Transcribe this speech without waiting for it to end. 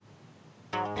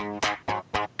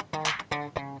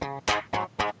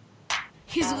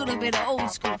Here's a little bit of old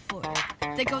school for it.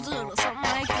 That goes a little something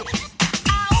like this.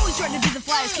 I always tried to be the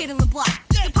flyest kid on the block,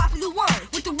 the popular one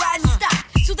with the rising stock.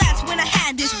 So that's when I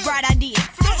had this bright idea.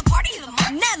 Now the party of the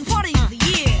month, now the party of the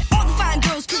year. All the fine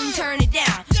girls couldn't turn it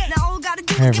down. Now all I gotta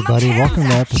do Hey is get my everybody, parents welcome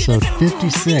to out. episode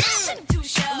 56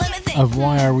 of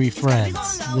Why Are We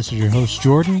Friends? This is your host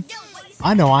Jordan.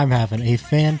 I know I'm having a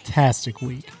fantastic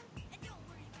week.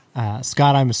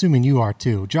 Scott, I'm assuming you are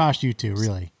too. Josh, you too,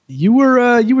 really. You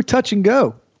were touch and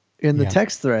go in the Yeah.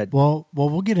 text thread. Well,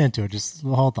 we'll get into it. Just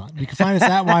hold on. You can find us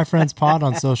at Why Friends Pod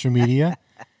on social media.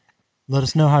 Let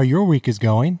us know how your week is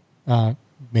going.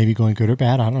 Maybe going good or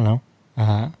bad. I don't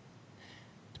know.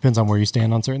 Depends on where you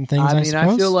stand on certain things. I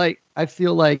suppose. I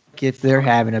feel like if they're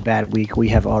having a bad week, we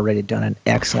have already done an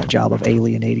excellent job of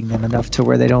alienating them enough to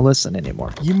where they don't listen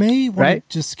anymore. You may want Right?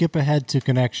 to just skip ahead to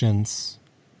connections.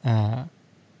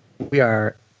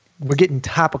 We're getting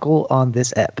topical on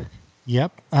this ep.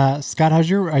 Yep. Scott, are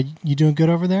you doing good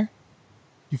over there?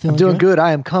 You feeling I'm doing good.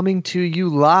 I am coming to you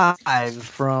live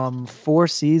from Four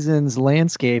Seasons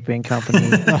Landscaping Company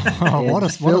Oh, in what a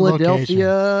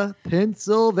Philadelphia,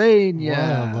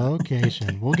 Pennsylvania. What a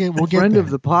location. We'll get Friend there.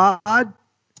 of the pod,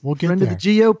 We'll get friend there. of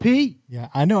the GOP. Yeah,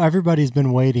 I know everybody's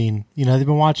been waiting. You know, they've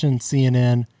been watching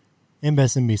CNN,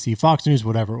 MSNBC, Fox News,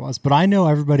 whatever it was. But I know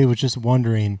everybody was just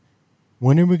wondering,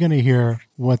 when are we going to hear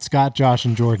what Scott, Josh,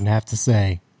 and Jordan have to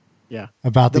say Yeah,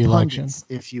 about the election? pundits,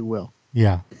 if you will.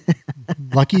 Yeah.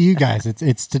 Lucky you guys.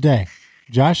 It's today.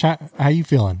 Josh, how you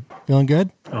feeling? Feeling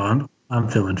good? Oh, I'm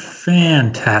feeling I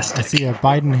fantastic. see a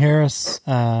Biden-Harris,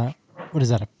 what is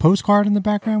that, a postcard in the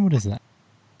background? What is that?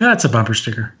 That's a bumper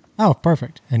sticker. Oh,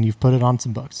 perfect. And you've put it on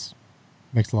some books.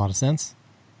 Makes a lot of sense.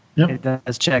 Yep. It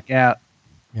does check out.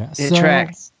 Yeah. It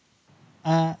tracks.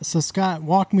 So Scott,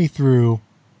 walk me through,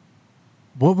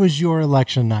 what was your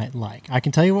election night like? I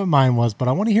can tell you what mine was, but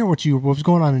I want to hear what was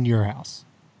going on in your house.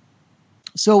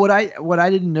 So what I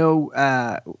didn't know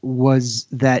was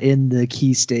that in the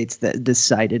key states that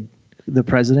decided the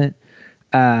president,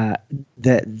 that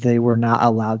they were not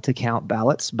allowed to count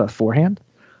ballots beforehand,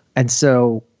 and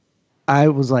so I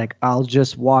was like, I'll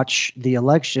just watch the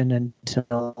election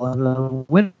until the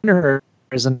winner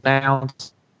is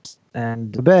announced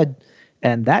and to bed,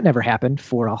 and that never happened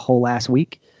for a whole last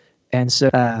week, and so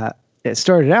it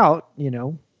started out,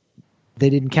 they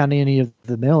didn't count any of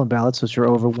the mail-in ballots, which were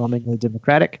overwhelmingly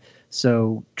Democratic.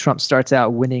 So Trump starts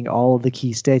out winning all of the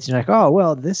key states. And you're like, oh,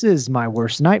 well, this is my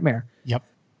worst nightmare. Yep.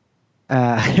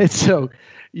 And so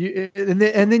and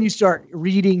then you start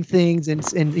reading things and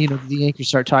the anchors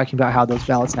start talking about how those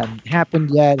ballots haven't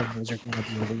happened yet. And those are going to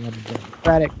be overwhelmingly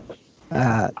Democratic.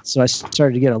 So I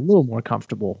started to get a little more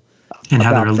comfortable. And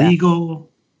how they're about that. illegal.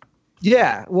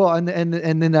 Yeah, well, and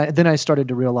then I started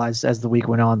to realize as the week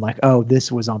went on, like, oh,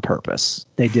 this was on purpose.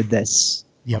 They did this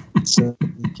Yep. so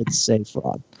they could say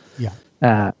fraud.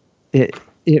 Yeah.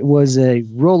 It was a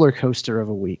roller coaster of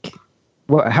a week.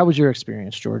 How was your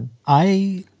experience, Jordan?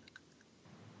 I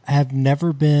have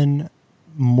never been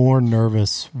more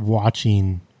nervous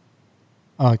watching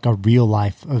like a real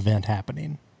life event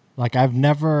happening. Like I've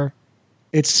never.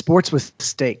 It's sports with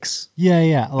stakes.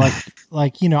 Yeah.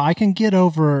 Like I can get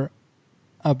over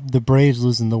the Braves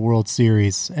losing the World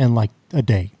Series in like a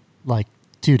day, like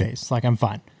 2 days. Like I'm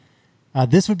fine.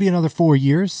 This would be another 4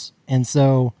 years. And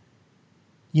so,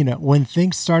 when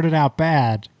things started out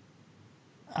bad,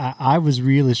 I was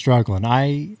really struggling.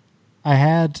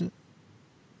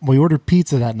 We ordered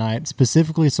pizza that night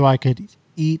specifically so I could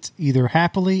eat either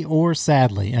happily or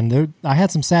sadly. And I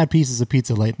had some sad pieces of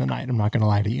pizza late in the night. I'm not going to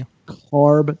lie to you.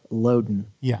 Carb loading.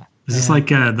 Yeah. Is this like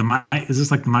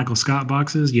the Michael Scott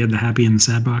boxes? You had the happy and the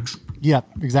sad box. Yep,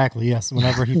 exactly. Yes.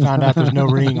 Whenever he found out there's no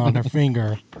ring on her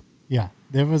finger. Yeah.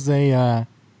 There was it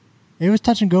was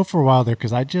touch and go for a while there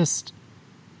because I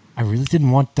really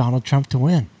didn't want Donald Trump to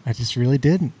win. I just really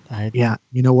didn't. Yeah.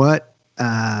 You know what?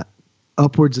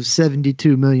 Upwards of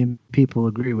 72 million people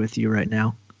agree with you right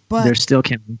now. But they're still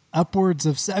counting. Upwards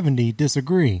of 70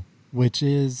 disagree, which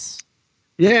is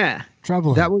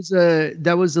troubling. That was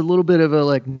a little bit of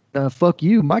a fuck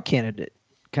you, my candidate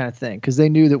kind of thing, because they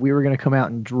knew that we were going to come out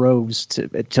in droves to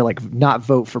like not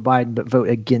vote for Biden but vote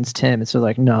against him, and so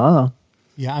like no.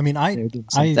 Yeah, I mean, I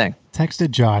thing.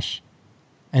 texted Josh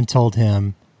and told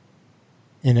him,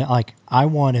 I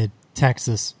wanted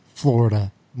Texas,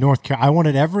 Florida, North Carolina. I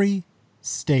wanted every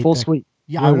state. Full suite.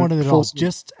 Yeah, I wanted it all suite.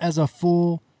 just as a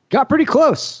full. Got pretty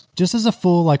close. Just as a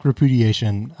full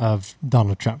repudiation of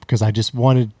Donald Trump, because I just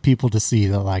wanted people to see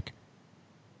that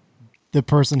the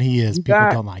person he is,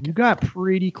 don't like You it. got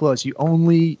pretty close. You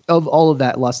only of all of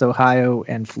that lost Ohio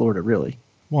and Florida, really.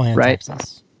 Well, and right?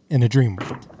 Texas in a dream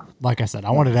world. Like I said, I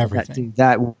wanted everything.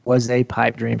 That was a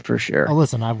pipe dream for sure. Oh,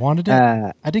 listen, I wanted it.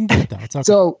 I didn't get it though. It's okay.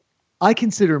 So I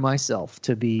consider myself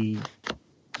to be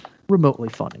remotely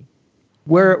funny.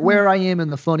 Where I am in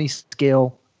the funny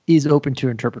scale is open to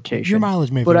interpretation. Your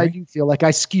mileage may but vary. I do feel like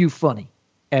I skew funny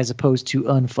as opposed to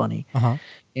unfunny. Uh-huh.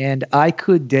 And I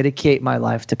could dedicate my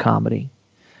life to comedy.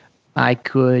 I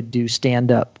could do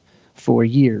stand-up for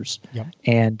years. Yep.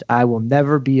 And I will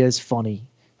never be as funny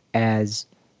as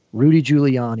Rudy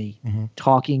Giuliani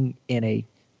talking in a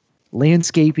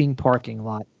landscaping parking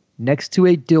lot next to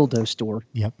a dildo store,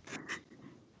 Yep.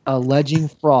 alleging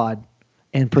fraud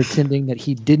and pretending that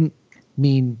he didn't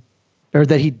mean, or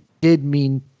that he did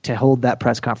mean to hold that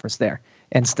press conference there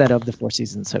instead of the Four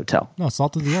Seasons Hotel. No,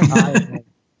 salt of the earth.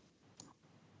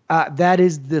 That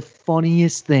is the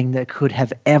funniest thing that could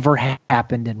have ever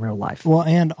happened in real life. Well,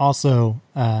 and also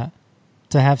to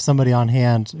have somebody on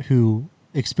hand who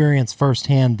experienced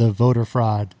firsthand the voter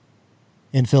fraud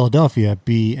in Philadelphia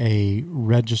be a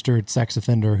registered sex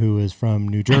offender who is from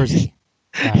New Jersey.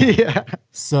 Yeah.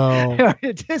 So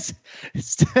Just-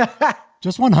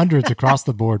 just 100s across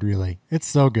the board, really. It's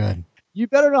so good. You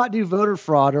better not do voter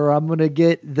fraud, or I'm going to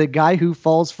get the guy who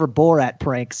falls for Borat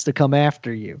pranks to come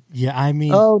after you. Yeah, I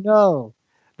mean, Oh, no.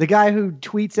 The guy who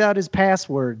tweets out his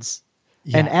passwords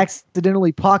and yeah.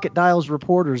 accidentally pocket dials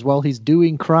reporters while he's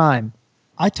doing crime.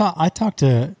 I talked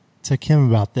to Kim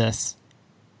about this.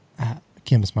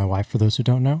 Kim is my wife, for those who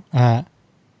don't know.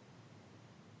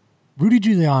 Rudy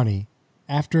Giuliani,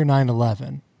 after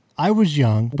 9/11, I was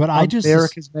young, but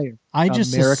America's mayor. I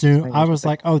just America's assumed, mayor. I was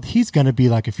like, oh, he's going to be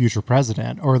like a future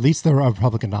president, or at least the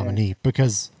Republican nominee,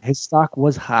 because, His stock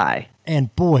was high.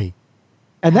 and boy,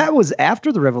 And that was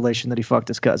after the revelation that he fucked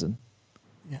his cousin.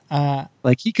 uh,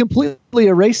 Like, he completely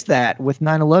erased that with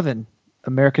 9/11,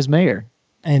 America's mayor.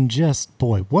 and just,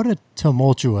 boy, what a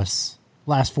tumultuous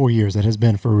last 4 years it has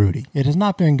been for Rudy. It has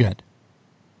not been good.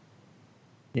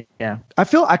 Yeah, it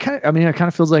kind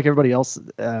of feels like everybody else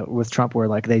with Trump, where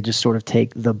like they just sort of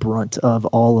take the brunt of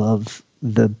all of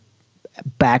the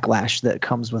backlash that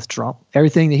comes with Trump.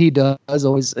 Everything that he does,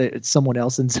 always someone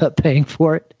else ends up paying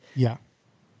for it. Yeah.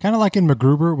 Kind of like in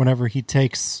MacGruber, whenever he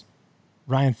takes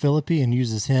Ryan Phillippe and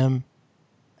uses him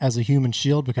as a human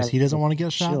shield because he doesn't want to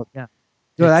get shot. Shield, yeah.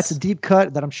 So that's a deep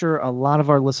cut that I'm sure a lot of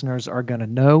our listeners are going to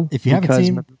know. If you haven't because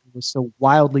seen- MacGruber was so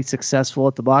wildly successful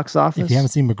at the box office. If you haven't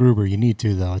seen MacGruber, you need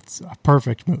to, though. It's a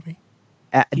perfect movie.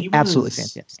 He Absolutely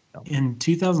was- fantastic. In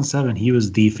 2007, he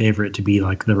was the favorite to be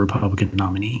like the Republican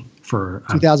nominee for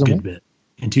a 2001? good bit.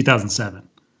 In 2007.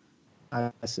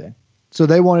 I see. So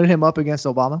they wanted him up against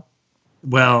Obama?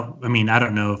 Well, I mean, I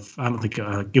don't think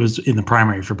it was in the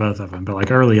primary for both of them, but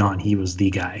like early on, he was the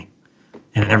guy.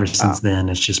 And ever since then,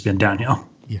 it's just been downhill.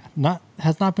 Yeah,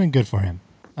 has not been good for him.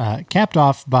 Capped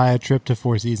off by a trip to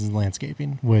Four Seasons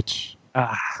Landscaping, which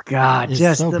God, It's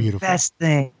just so the beautiful. best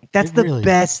thing. That's It the really-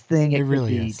 best thing it,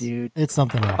 really could be, is, dude. It's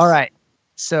something else. All right.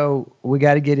 So we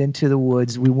got to get into the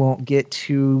woods. We won't get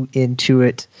too into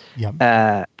it, Yep.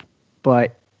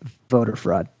 but voter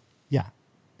fraud. Yeah,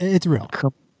 it's real.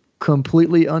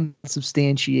 Completely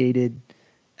unsubstantiated.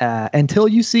 Until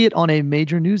you see it on a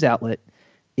major news outlet,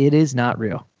 it is not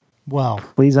real. Well,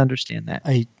 Please understand that.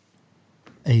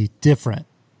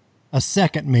 a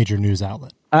second major news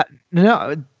outlet.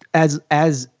 No,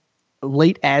 as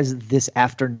late as this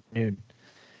afternoon,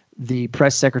 the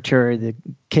press secretary, the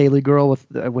Kaylee girl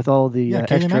with all the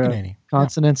Kayleigh extra McEnany.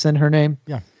 consonants in her name,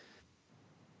 Yeah.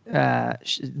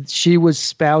 she was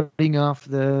spouting off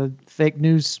the fake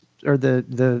news or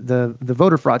the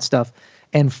voter fraud stuff,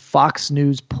 and Fox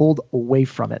News pulled away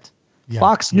from it. Yeah.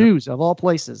 Fox News of all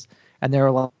places, and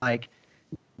they're like,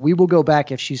 "We will go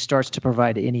back if she starts to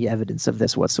provide any evidence of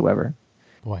this whatsoever."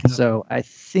 Boy, So I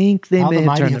think they how may the have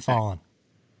mighty turned have it back. fallen.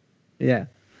 Yeah.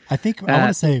 I think I want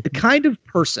to say the kind of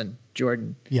person,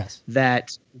 Jordan, yes.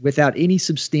 that without any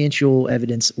substantial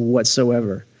evidence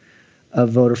whatsoever of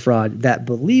voter fraud, that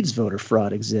believes voter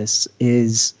fraud exists,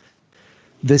 is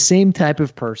the same type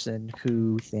of person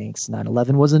who thinks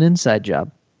 9/11 was an inside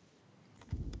job.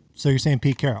 So you're saying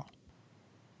Pete Carroll?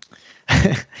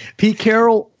 Pete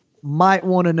Carroll might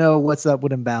want to know what's up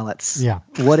with imbalance. Yeah.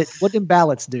 What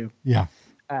imbalance do? Yeah.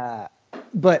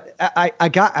 But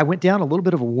I went down a little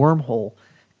bit of a wormhole,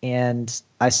 and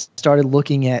I started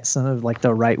looking at some of like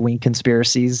the right wing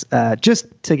conspiracies just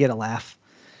to get a laugh.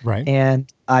 Right.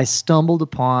 And I stumbled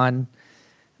upon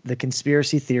the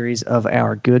conspiracy theories of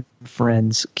our good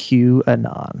friends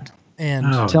QAnon. And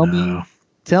Oh,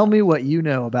 Tell me what you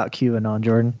know about QAnon,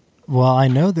 Jordan. well, I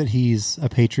know that he's a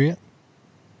patriot.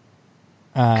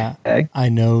 Okay. I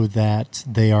know that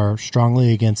they are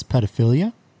strongly against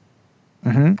pedophilia.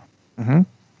 Mm-hmm.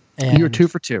 And You're 2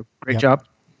 for 2. Great job.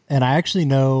 And I actually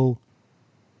know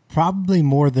probably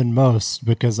more than most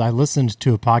because I listened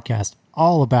to a podcast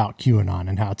all about QAnon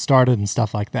and how it started and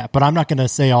stuff like that. But I'm not going to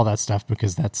say all that stuff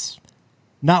because that's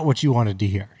not what you wanted to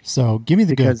hear. So give me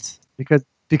the goods. Because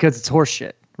it's horse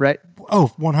shit, right?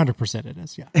 Oh, 100% it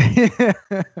is. Yeah.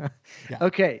 Yeah.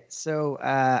 Okay. So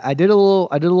I did a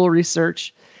little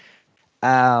research.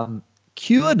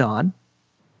 QAnon,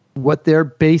 what their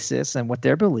basis and what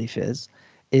their belief is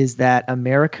that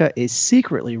America is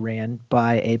secretly ran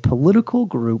by a political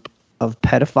group of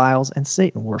pedophiles and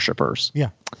Satan worshipers. Yeah.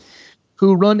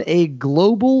 Who run a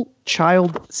global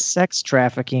child sex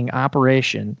trafficking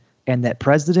operation, and that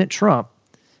President Trump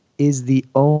is the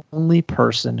only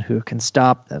person who can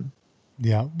stop them.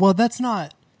 Yeah. Well, that's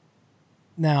not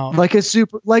now like a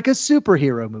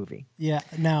superhero movie. Yeah.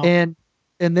 Now and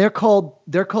they're called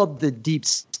the Deep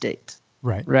State.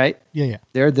 Right. Right. Yeah. Yeah.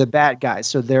 They're the bad guys.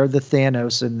 So they're the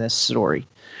Thanos in this story.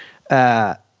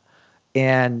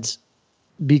 And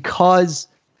because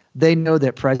they know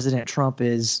that President Trump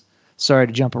is, sorry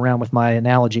to jump around with my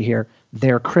analogy here,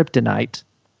 their kryptonite,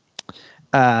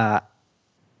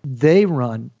 they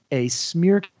run a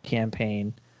smear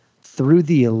campaign through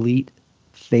the elite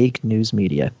fake news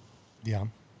media. Yeah.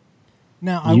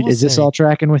 Now, is this all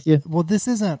tracking with you? Well, this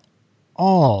isn't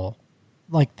all.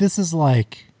 Like, this is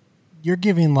like, you're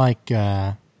giving like...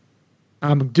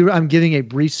 I'm giving a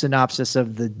brief synopsis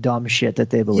of the dumb shit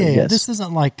that they believe. Yeah, yes. This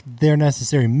isn't like their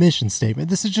necessary mission statement.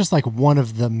 This is just like one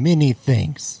of the many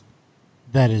things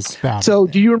that is spouted. So,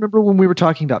 do you remember when we were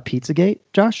talking about Pizzagate,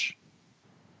 Josh?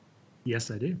 Yes,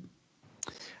 I do.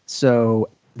 So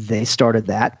they started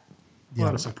that. Yeah.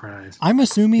 What a surprise! I'm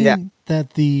assuming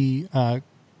that the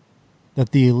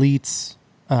elites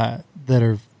that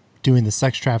are doing the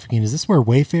sex trafficking, is this where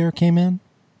Wayfair came in?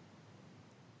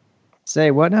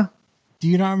 Say what now? Do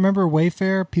you not remember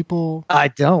Wayfair? People, I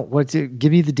don't.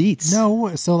 Give me the deets?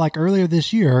 No. So like earlier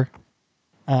this year,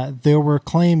 there were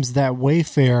claims that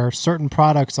Wayfair, certain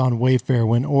products on Wayfair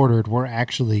when ordered were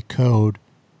actually code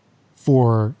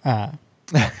for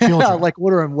children. Like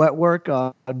ordering wet work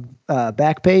on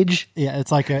Backpage. Yeah,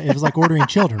 it was like ordering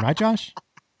children, right, Josh?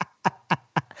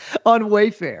 On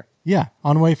Wayfair. Yeah,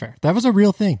 on Wayfair. That was a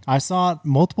real thing. I saw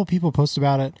multiple people post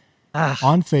about it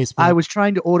on Facebook. I was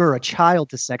trying to order a child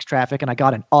to sex traffic, and I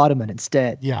got an ottoman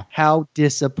instead. Yeah. How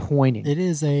disappointing. It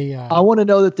is a... I want to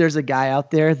know that there's a guy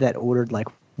out there that ordered like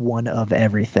one of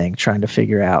everything, trying to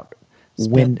figure out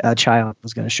when a child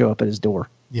was going to show up at his door.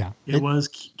 Yeah. It was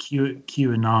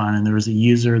QAnon, and there was a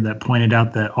user that pointed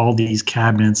out that all these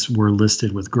cabinets were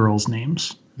listed with girls'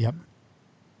 names. Yep.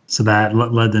 So that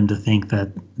led them to think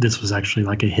that this was actually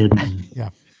like a hidden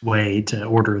way to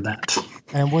order that.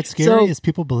 And what's scary is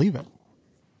people believe it.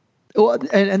 Well,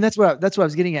 and that's what I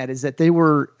was getting at, is that they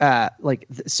were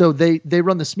so they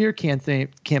run the smear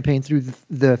campaign through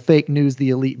the fake news, the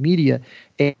elite media,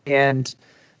 and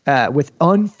with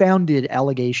unfounded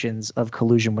allegations of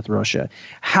collusion with Russia.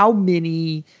 How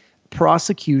many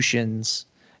prosecutions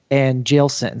and jail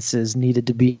sentences needed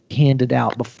to be handed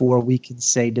out before we can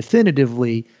say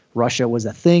definitively Russia was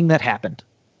a thing that happened?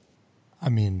 I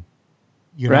mean,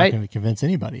 you're not going to convince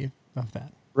anybody of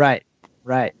that. Right.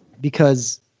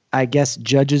 Because I guess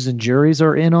judges and juries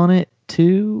are in on it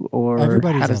too, or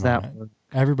how does that work?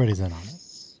 Everybody's in on it.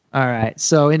 All right.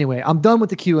 So anyway, I'm done with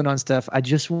the QAnon stuff. I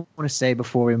just want to say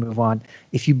before we move on,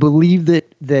 if you believe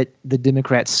that the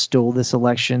Democrats stole this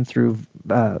election through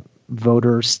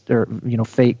voters or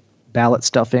fake ballot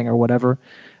stuffing or whatever,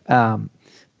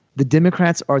 the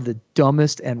Democrats are the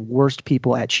dumbest and worst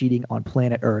people at cheating on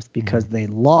planet Earth because they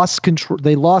lost control.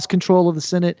 They lost control of the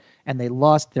Senate and they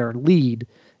lost their lead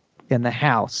in the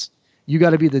House. You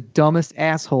got to be the dumbest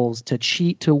assholes to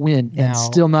cheat to win and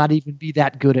still not even be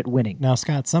that good at winning. Now,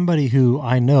 Scott, somebody who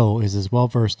I know is as well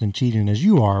versed in cheating as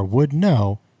you are would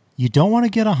know you don't want to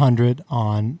get 100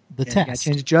 on the test.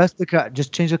 Change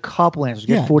just change a couple answers.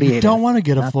 Get 48. You don't want to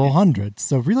get a full 100.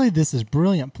 So really, this is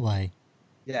brilliant play.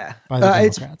 Yeah, by the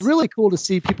Democrats. It's really cool to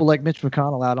see people like Mitch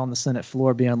McConnell out on the Senate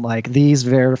floor being like, these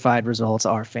verified results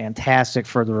are fantastic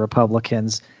for the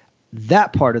Republicans.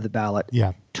 That part of the ballot,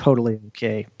 totally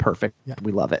okay, perfect. Yeah.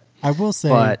 We love it. I will say,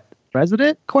 but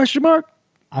president? ?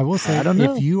 I will say,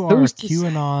 if you are a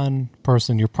QAnon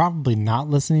person, you're probably not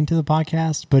listening to the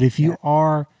podcast. But if you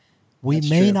are, That's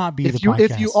may true. Not be if the you, podcast.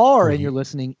 If you are and you're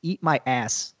listening, eat my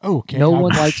ass. Okay. No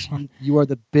one likes you. You are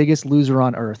the biggest loser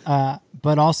on earth.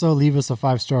 But also leave us a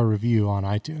 5-star review on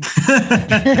iTunes.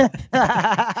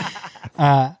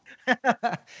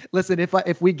 Listen,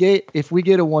 if we get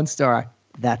a 1-star,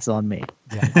 that's on me.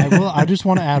 Yeah, I just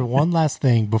want to add one last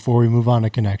thing before we move on to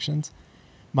connections.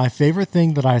 My favorite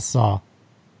thing that I saw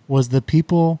was the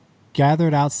people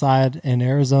gathered outside in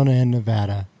Arizona and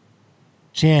Nevada,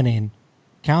 chanting,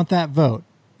 "Count that vote,"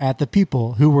 at the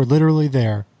people who were literally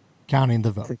there counting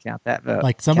the vote. To count that vote.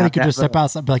 Like somebody Count could that just step vote.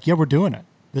 outside and be like, "Yeah, we're doing it.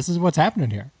 This is what's happening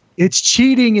here." It's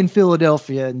cheating in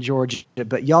Philadelphia and Georgia,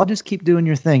 but y'all just keep doing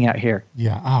your thing out here.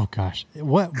 Yeah. Oh gosh,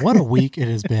 what a week it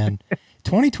has been.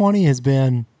 2020 has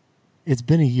been. It's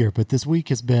been a year, but this week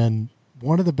has been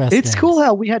one of the best. It's things. cool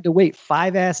how we had to wait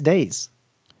 5 ass days.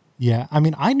 Yeah, I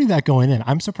mean, I knew that going in.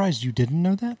 I'm surprised you didn't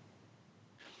know that.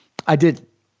 I did.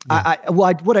 Yeah.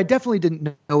 What I definitely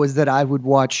didn't know is that I would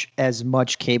watch as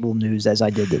much cable news as I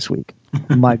did this week.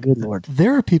 My good Lord.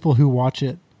 There are people who watch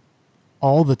it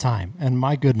all the time, and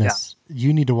my goodness,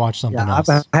 you need to watch something Yeah,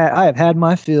 else. I have had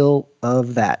my fill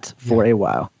of that for a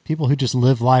while. People who just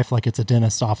live life like it's a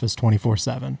dentist's office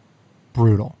 24/7.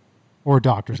 Brutal. Or a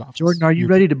doctor's office. Jordan, are you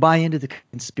ready to buy into the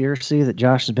conspiracy that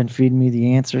Josh has been feeding me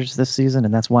the answers this season,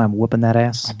 and that's why I'm whooping that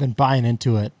ass? I've been buying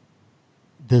into it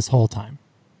this whole time.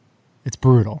 It's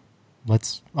brutal.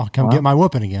 I'll come get my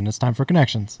whooping again. It's time for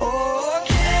connections. Oh,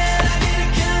 can I get a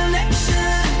connection?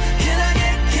 Can I get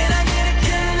a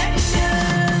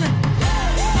connection?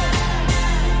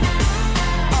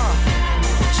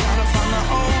 Trying to find the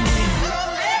old me.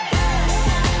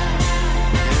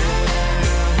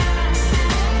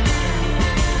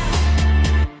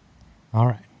 All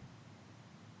right.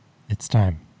 It's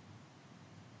time.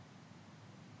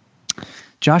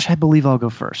 Josh, I believe I'll go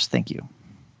first. Thank you.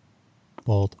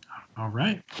 Bold. All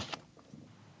right.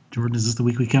 Jordan, is this the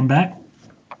week we come back?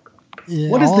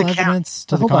 What is All the count? evidence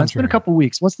to the Hold on, it's been contrary. a couple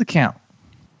weeks. What's the count?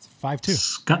 It's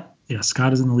 5-2.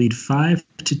 Scott is in the lead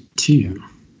 5-2.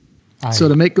 So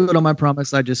to make good on my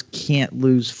promise, I just can't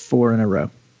lose 4 in a row.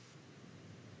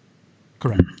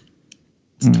 Correct.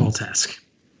 It's a tall task.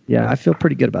 Yeah, I feel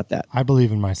pretty good about that. I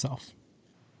believe in myself.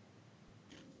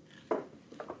 All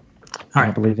I don't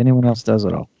right. believe anyone else does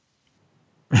at all.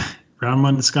 Round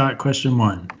 1 to Scott. Question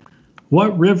 1.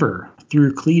 What river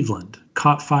through Cleveland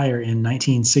caught fire in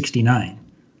 1969,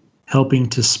 helping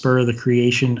to spur the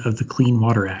creation of the Clean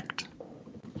Water Act?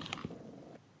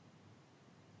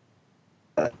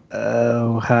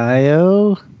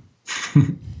 Ohio?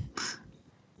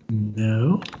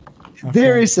 No.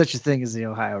 There is such a thing as the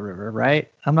Ohio River,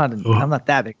 right? I'm not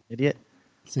that big an idiot.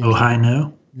 Seems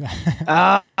Ohio.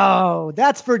 Oh,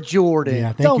 that's for Jordan.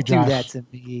 Yeah, thank Don't you, do Josh. that to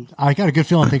me. I got a good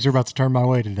feeling things are about to turn my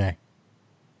way today.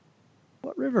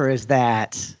 What river is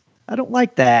that? I don't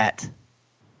like that.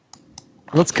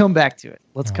 Let's come back to it.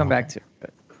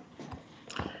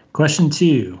 Question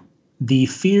 2. The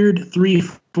feared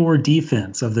 3-4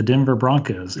 defense of the Denver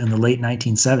Broncos in the late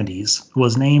 1970s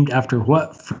was named after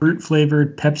what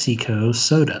fruit-flavored PepsiCo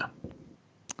soda?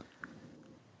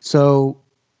 So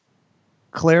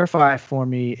clarify for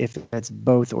me if it's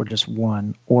both or just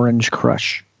one. Orange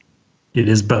Crush. It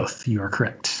is both. You are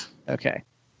correct. Okay.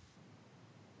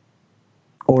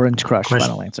 Orange Crush, Question-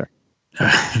 final answer.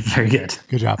 Very good.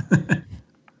 Good job.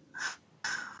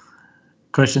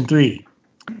 Question 3.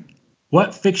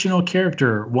 What fictional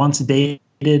character once dated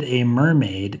a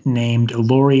mermaid named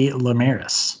Lori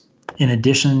Lamaris, in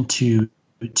addition to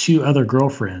 2 other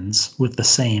girlfriends with the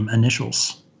same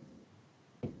initials?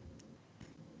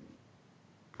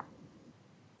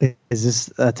 Is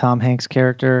this a Tom Hanks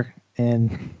character? Yeah,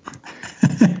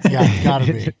 it's got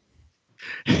to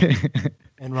be.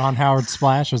 And Ron Howard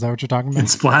Splash, is that what you're talking In about?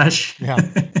 Splash? Yeah.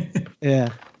 Yeah.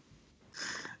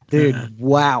 Dude,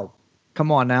 wow.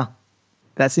 Come on now.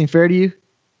 That seem fair to you?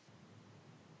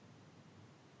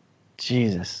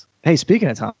 Jesus. Hey, speaking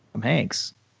of Tom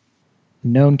Hanks,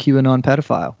 known QAnon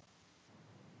pedophile.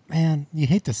 Man, you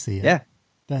hate to see it. Yeah.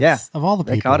 That's, Yeah. Of all the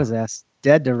They people. caught his ass.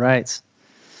 Dead to rights.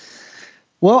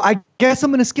 Well, I guess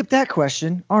I'm going to skip that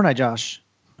question, aren't I, Josh?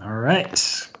 All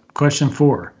right. Question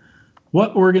 4.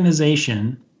 What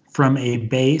organization from a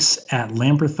base at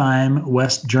Lampertheim,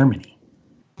 West Germany,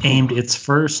 aimed its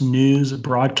first news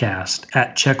broadcast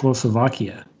at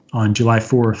Czechoslovakia on July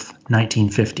 4th,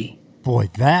 1950? Boy,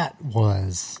 that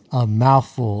was a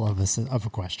mouthful of a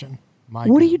question. My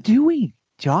What are you goodness. doing,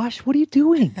 Josh? What are you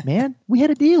doing, man? We had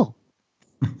a deal.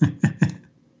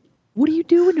 What are you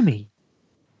doing to me?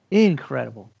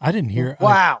 Incredible. I didn't hear.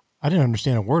 Wow. I didn't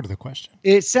understand a word of the question.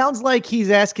 It sounds like he's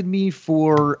asking me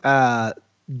for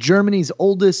Germany's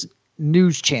oldest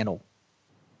news channel.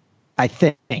 I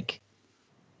think.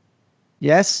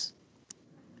 Yes?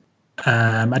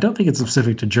 I don't think it's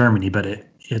specific to Germany, but it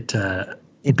aired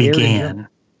in began.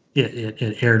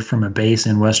 It aired from a base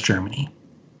in West Germany.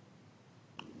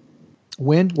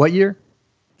 When? What year?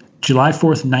 July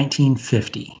 4th,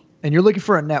 1950. And you're looking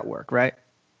for a network, right?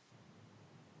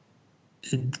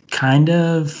 Kind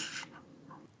of.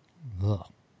 Ugh.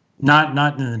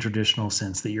 Not in the traditional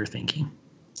sense that you're thinking.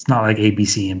 It's not like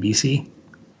ABC, NBC.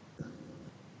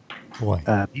 Boy.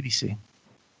 BBC.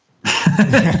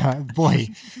 Boy,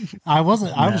 I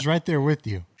wasn't. I was right there with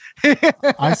you.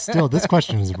 This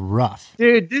question is rough.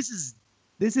 Dude, this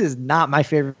is not my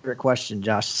favorite question,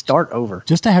 Josh. Start over.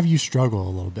 Just to have you struggle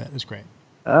a little bit is great.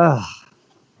 Ugh.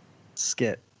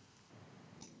 Skit.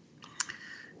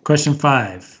 Question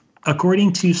 5.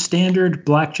 According to standard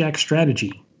blackjack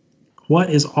strategy,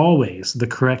 what is always the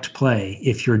correct play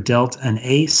if you're dealt an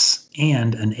ace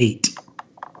and an 8?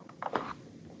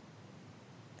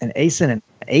 An ace and an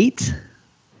 8?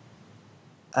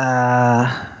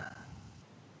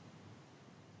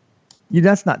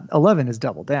 That's not 11 is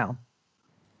double down.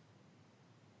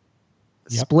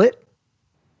 Yep. Split?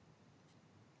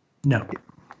 No.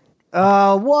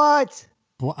 What?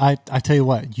 Well, I tell you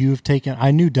what, you've taken.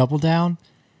 I knew double down.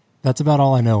 That's about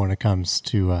all I know when it comes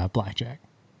to blackjack.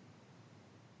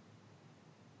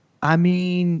 I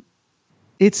mean,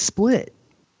 it's split.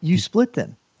 You split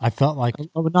them. I felt like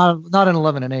Not an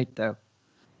 11 and 8 though.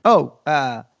 Oh,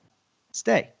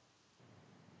 stay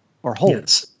or hold.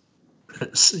 Yes.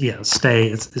 Yeah,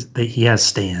 stay. He has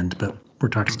stand, but we're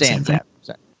talking Stand. the same thing.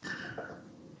 Yeah.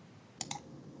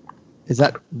 Is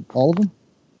that all of them?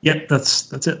 Yep,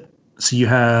 that's it. So you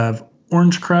have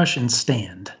Orange Crush and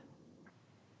Stand.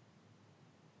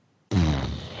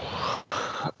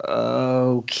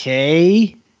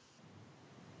 Okay.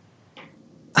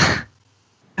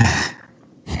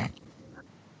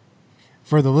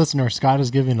 for the listener, Scott is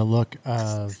giving a look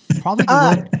of probably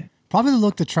the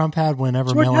look that Trump had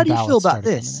whenever Jordan, mail-in how do you ballots feel about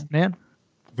started this, coming man? in.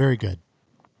 Very good.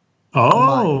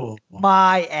 Oh,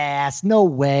 My ass. No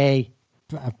way.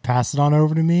 Pass it on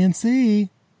over to me and see.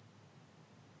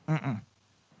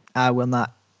 I will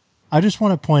not. I just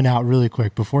want to point out really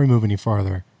quick before we move any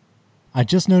farther. I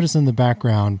just noticed in the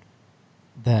background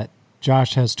that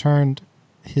Josh has turned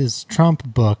his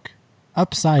Trump book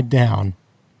upside down,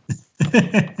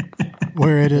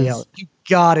 where it is. You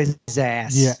got his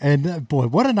ass. Yeah, and boy,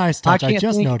 what a nice touch! I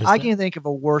just noticed. I can't think of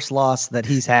a worse loss that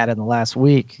he's had in the last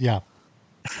week. Yeah,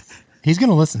 he's going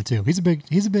to listen too. He's a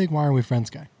big Why Are We Friends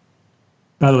guy.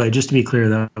 by the way, just to be clear,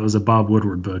 that was a Bob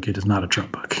Woodward book. It is not a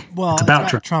Trump book. Well, it's about got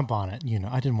Trump. Trump on it.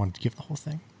 I didn't want to give the whole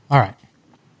thing. All right.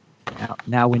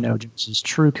 Now we know Josh's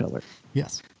true color.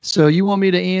 Yes. So you want me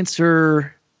to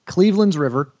answer Cleveland's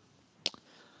River?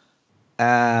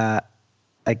 I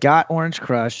got Orange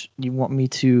Crush. You want me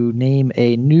to name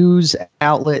a news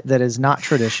outlet that is not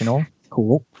traditional?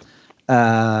 Cool.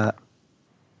 And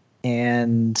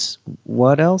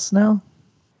what else now?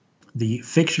 The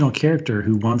fictional character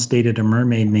who once dated a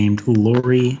mermaid named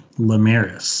Lori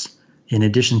Lemaris, in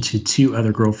addition to two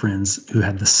other girlfriends who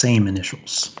had the same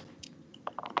initials.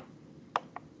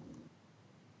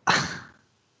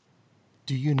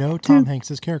 Do you know Tom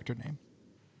Hanks's character name?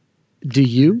 Do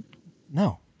you?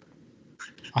 No.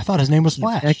 I thought his name was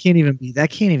Splash. That can't even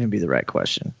be the right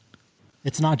question.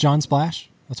 It's not John Splash?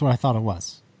 That's what I thought it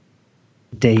was.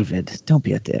 David, don't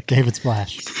be a dick. David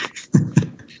Splash.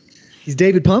 He's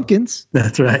David Pumpkins.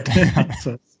 That's right.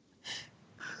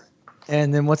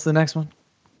 And then what's the next one?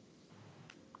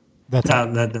 That's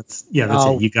that's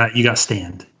it. You got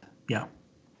Stand. Yeah.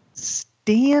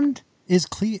 Stand is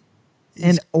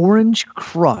and Orange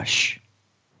Crush.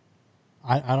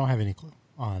 I don't have any clue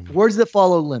on Words that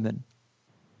follow lemon.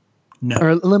 No.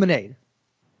 Or lemonade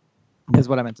is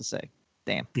what I meant to say.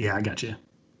 Damn. Yeah, I got you.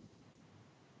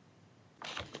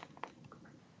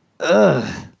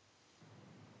 Ugh.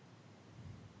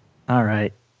 All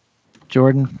right.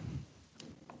 Jordan.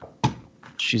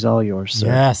 She's all yours, sir.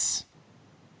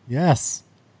 Yes.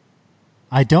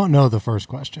 I don't know the first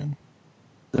question.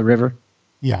 The river?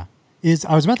 Yeah.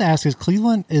 I was about to ask, is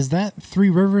Cleveland, is that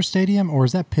Three Rivers Stadium or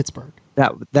is that Pittsburgh?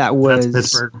 That was That's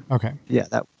Pittsburgh. Okay. Yeah,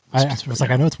 that I was like,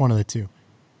 I know it's one of the two.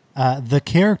 The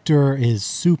character is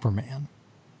Superman.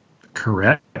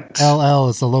 Correct. LL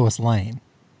is the Lois Lane.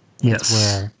 That's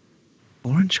Yes. where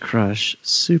Orange Crush,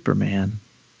 Superman.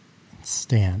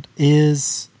 Stand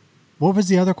is. What was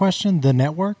the other question? The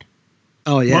network?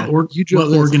 Oh yeah, you drove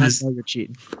this. I know you're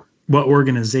cheating. What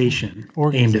organization aimed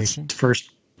Organization. its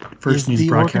first Is news the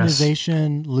broadcast?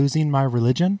 organization Losing My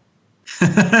Religion?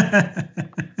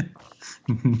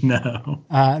 No,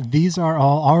 These are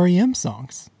all REM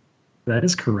songs. that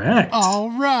is correct.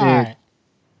 All right. Dude,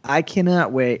 I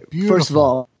cannot wait. Beautiful. First of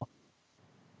all,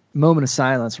 moment of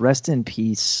silence. Rest in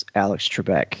peace, Alex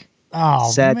Trebek.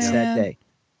 Oh, sad man. day.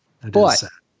 That is But sad.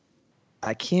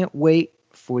 I can't wait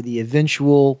for the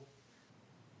eventual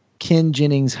Ken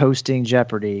Jennings hosting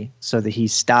Jeopardy so that he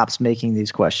stops making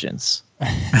these questions.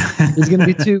 He's going to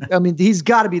be too. I mean, he's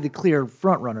got to be the clear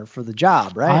front runner for the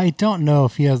job, right? I don't know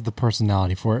if he has the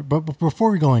personality for it, but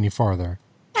before we go any farther,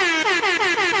 there we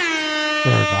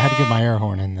go. I had to get my air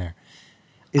horn in there.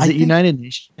 Is it United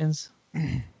Nations?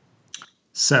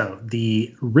 So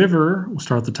the river, we'll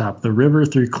start at the top. The river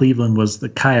through Cleveland was the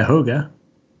Cuyahoga.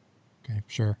 Okay,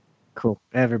 sure. Cool.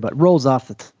 Everybody rolls off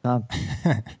the tongue.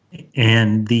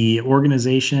 And the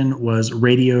organization was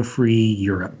Radio Free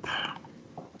Europe.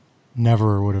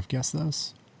 Never would have guessed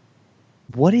those.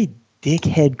 What a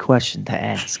dickhead question to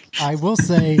ask. I will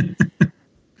say,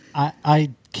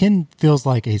 Ken feels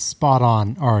like a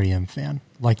spot-on REM fan.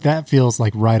 Like, that feels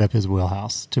like right up his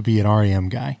wheelhouse to be an REM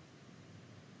guy.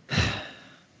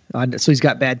 So he's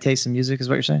got bad taste in music, is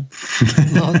what you're saying?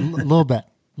 A little bit.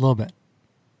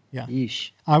 Yeah.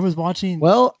 Yeesh. I was watching.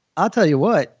 Well, I'll tell you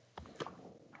what.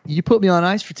 You put me on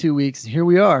ice for 2 weeks, and here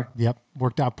we are. Yep,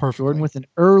 worked out perfectly. Jordan with an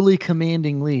early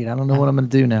commanding lead. I don't know what I'm going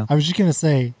to do now. I was just going to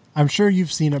say, I'm sure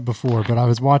you've seen it before, but I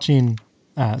was watching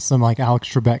some like Alex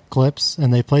Trebek clips,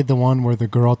 and they played the one where the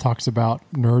girl talks about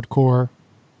nerdcore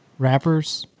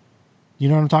rappers. You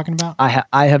know what I'm talking about?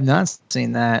 I have not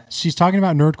seen that. She's talking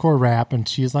about nerdcore rap, and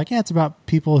she's like, yeah, it's about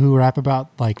people who rap about,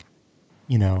 like,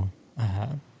 you know,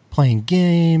 playing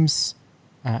games,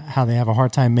 how they have a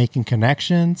hard time making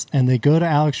connections, and they go to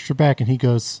Alex Trebek, and he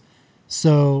goes,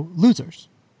 so, losers.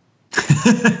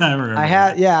 I remember.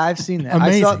 I've seen that.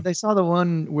 Amazing. They saw the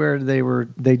one where they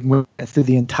went through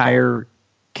the entire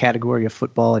category of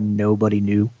football and nobody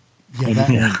knew.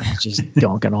 Yeah, Just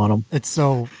dunking on them.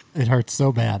 It hurts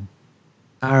so bad.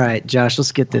 All right, Josh,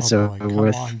 let's get this over Come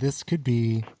with. on, this could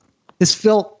be. This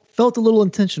felt a little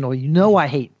intentional. You know I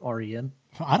hate REM.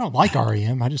 I don't like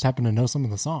REM. I just happen to know some of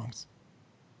the songs.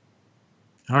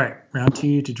 All right, round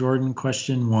 2 to Jordan.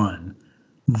 Question 1.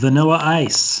 Vanilla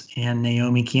Ice and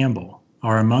Naomi Campbell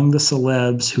are among the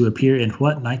celebs who appear in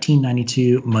what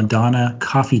 1992 Madonna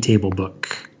coffee table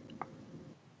book?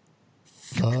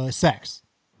 Sex.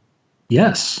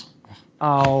 Yes.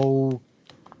 Oh,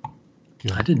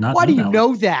 Good. I did not why know do you that know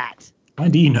one. that? Why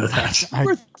do you know that? You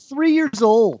were 3 years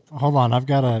old. Hold on, I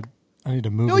need to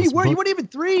move. No, this you weren't. You book. weren't even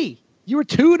 3. You were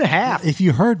 2.5. If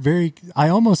you heard I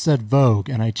almost said Vogue,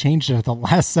 and I changed it at the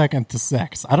last second to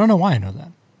sex. I don't know why I know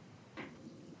that.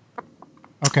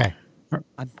 Okay.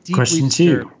 I'm deeply Question 2.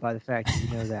 disturbed by the fact that you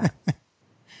know that.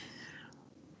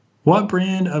 What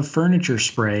brand of furniture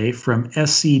spray from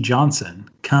SC Johnson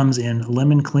comes in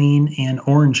Lemon Clean and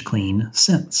Orange Clean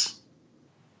scents?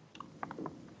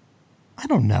 I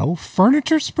don't know.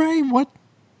 Furniture spray? What?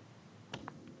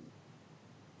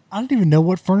 I don't even know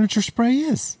what furniture spray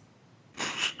is.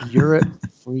 Europe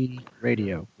Free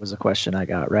Radio was a question I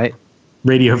got, right?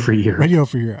 Radio Free Europe. Radio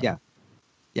for Europe.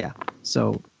 Yeah.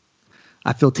 So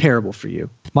I feel terrible for you.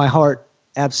 My heart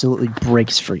absolutely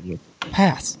breaks for you.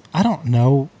 Pass. I don't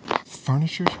know.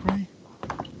 Furniture spray?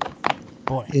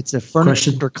 Boy. It's a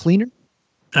furniture Question. cleaner.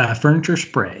 Furniture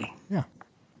spray. Yeah.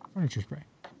 Furniture spray.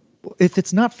 If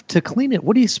it's not to clean it,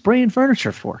 what are you spraying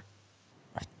furniture for?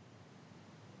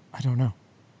 I don't know.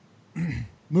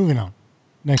 Moving on.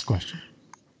 Next question.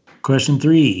 Question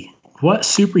 3. What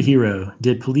superhero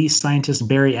did police scientist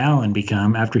Barry Allen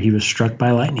become after he was struck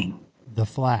by lightning? The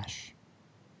Flash.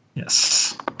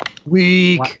 Yes.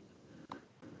 Weak.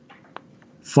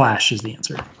 Flash is the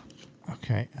answer.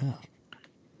 Okay.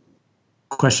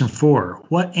 Question 4.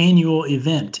 What annual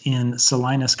event in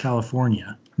Salinas,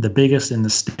 California, the biggest in the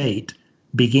state,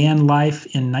 began life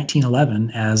in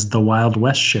 1911 as the Wild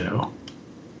West Show?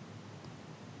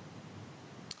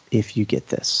 If you get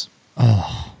this.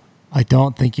 I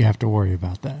don't think you have to worry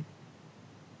about that.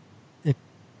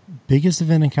 Biggest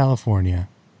event in California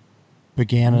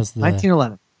began as the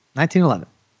 1911.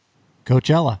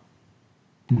 Coachella.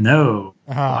 No.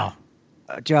 Ah,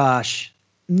 Josh,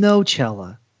 no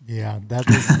Cella. yeah, that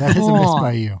is a miss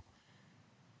by you.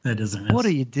 That isn't it. What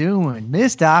are you doing?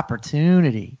 Missed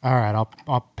opportunity. All right,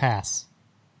 I'll pass.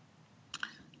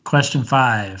 Question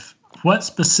 5. What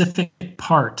specific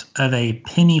part of a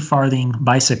penny farthing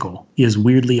bicycle is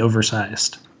weirdly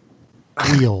oversized?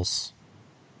 Wheels.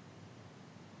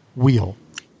 Wheel.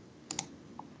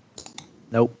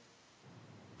 Nope.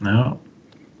 No.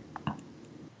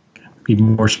 Be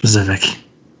more specific.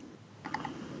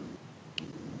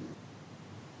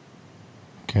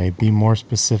 Okay, be more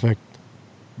specific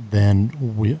than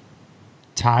wheel.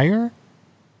 Tire?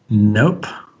 Nope.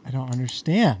 I don't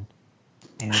understand.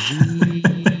 And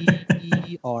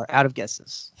we are out of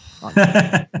guesses. on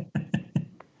that.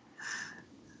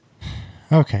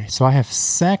 Okay, so I have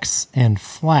sex and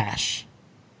flash.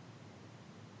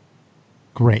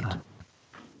 Great.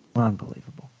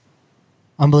 Unbelievable.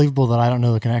 Unbelievable that I don't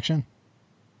know the connection.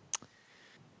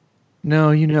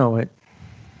 No, you know it.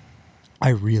 I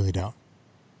really don't.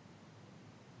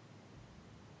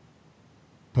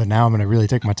 But now I'm going to really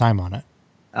take my time on it.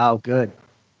 Oh, good.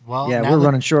 Well, Yeah, we're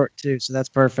running short too, so that's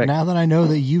perfect. Now that I know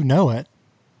that you know it.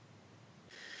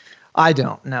 I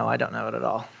don't. No, I don't know it at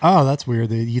all. Oh, that's weird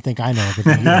that you think I know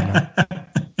everything. You don't know.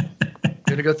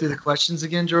 Gonna go through the questions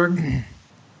again, Jordan?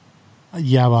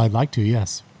 Yeah, well, I'd like to,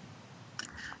 yes.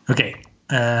 Okay.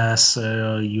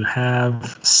 So you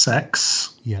have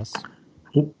sex. Yes.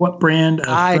 What brand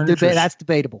of furniture? That's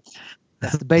debatable.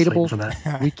 That's debatable. For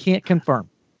that. We can't confirm.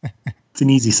 It's an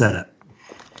easy setup.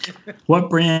 What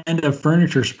brand of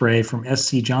furniture spray from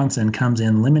SC Johnson comes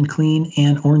in lemon clean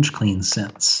and orange clean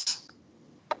scents?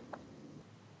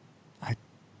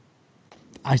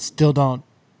 I still don't.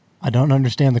 I don't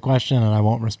understand the question, and I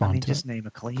won't respond to just it. name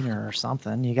a cleaner or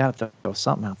something. You got to throw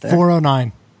something out there.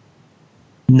 409.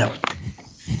 No.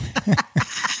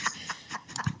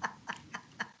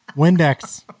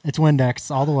 Windex. It's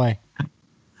Windex all the way.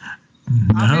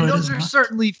 I mean,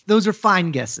 those are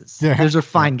fine guesses. Those are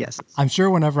fine guesses. I'm sure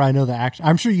whenever I know the action,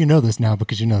 I'm sure you know this now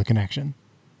because you know the connection.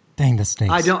 Dang, this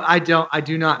stinks. I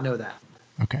do not know that.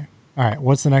 Okay. All right.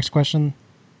 What's the next question?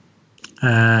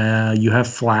 You have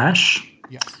Flash.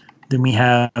 Yes. Then we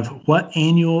have what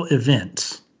annual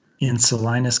event in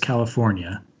Salinas,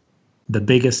 California, the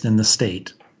biggest in the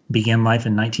state, began life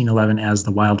in 1911 as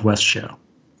the Wild West Show?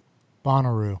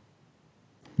 Bonnaroo.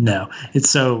 No. It's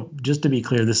so, just to be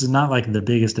clear, this is not like the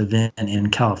biggest event in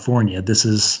California. This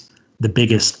is the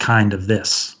biggest kind of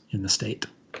this in the state.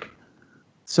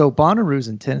 So Bonnaroo's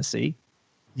in Tennessee.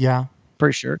 Yeah.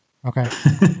 Pretty sure. Okay.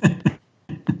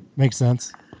 Makes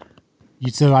sense.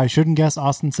 So I shouldn't guess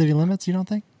Austin City Limits, you don't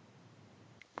think?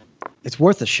 It's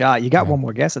worth a shot. You got one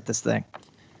more guess at this thing.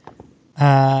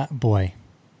 Boy.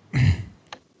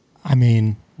 I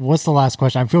mean, what's the last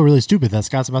question? I feel really stupid that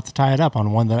Scott's about to tie it up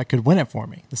on one that could win it for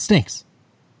me. This stinks.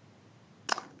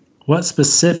 What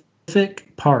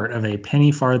specific part of a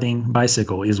penny farthing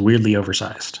bicycle is weirdly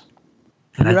oversized?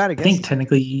 And I think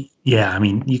technically, yeah, I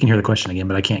mean, you can hear the question again,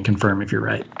 but I can't confirm if you're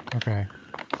right. Okay.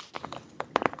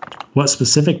 What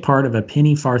specific part of a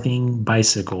penny farthing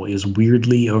bicycle is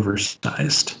weirdly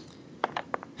oversized?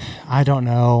 I don't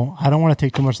know. I don't want to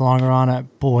take too much longer on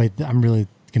it. Boy, I'm really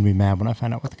going to be mad when I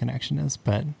find out what the connection is.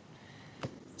 But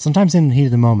sometimes in the heat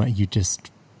of the moment, you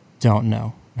just don't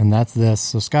know. And that's this.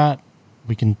 So, Scott,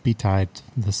 we can be tied.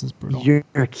 This is brutal. You're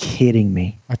kidding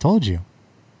me. I told you.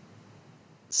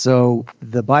 So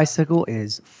the bicycle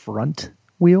is front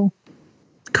wheel?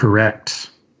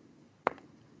 Correct.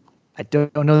 I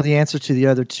don't know the answer to the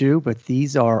other two, but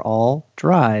these are all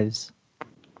drives.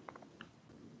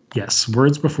 Yes,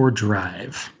 words before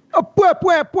drive.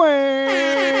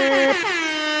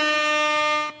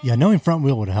 Yeah, knowing front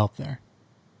wheel would have helped there.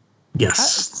 Yes.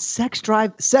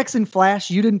 Sex and Flash,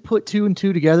 you didn't put two and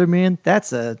two together, man.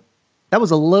 That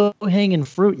was a low-hanging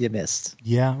fruit you missed.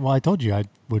 Yeah, well, I told you I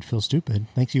would feel stupid.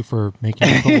 Thank you for making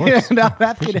it feel worse. No, I'm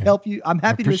happy to help you. I'm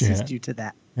happy to assist you to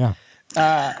that. Yeah.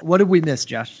 What did we miss,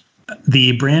 Josh?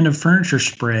 The brand of furniture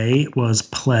spray was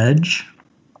Pledge.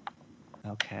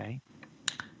 Okay.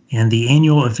 And the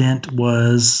annual event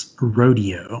was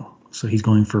Rodeo. So he's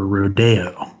going for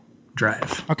Rodeo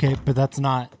Drive. Okay, but that's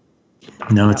not.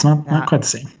 No, it's not quite the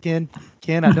same.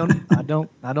 Ken, I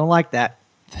don't like that.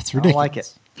 That's ridiculous. I don't like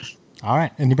it. All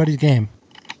right, anybody's game.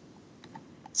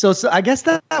 So I guess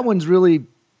that one's really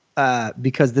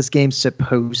because this game's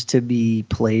supposed to be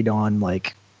played on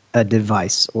like a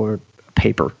device or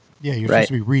paper. Yeah, you're supposed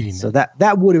to be reading so it.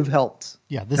 that would have helped.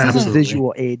 Yeah, this is is a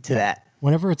visual aid to that.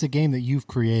 Whenever it's a game that you've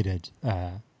created,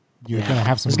 you're going to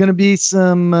have some. There's going to be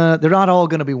some. They're not all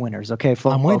going to be winners. Okay,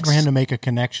 folks. I'm waiting for him to make a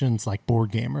connections like board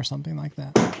game or something like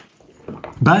that.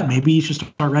 But maybe you should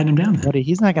start writing them down then. Buddy,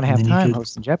 he's not going to have time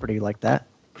hosting Jeopardy like that.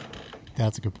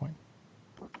 That's a good point.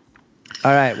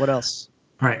 All right, what else?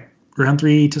 All right, round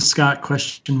 3 to Scott.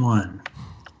 Question 1.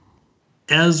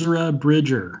 Ezra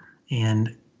Bridger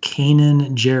and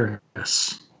Kanan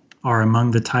Jarrus are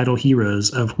among the title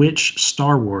heroes of which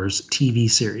Star Wars TV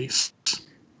series?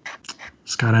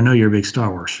 Scott, I know you're a big Star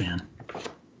Wars fan.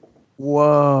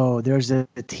 Whoa, there's a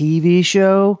TV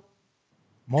show?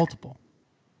 Multiple.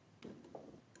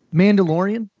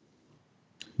 Mandalorian?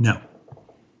 No.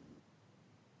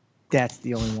 That's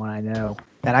the only one I know.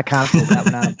 And I kind of pulled that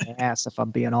one out of my ass, if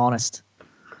I'm being honest.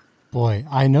 Boy,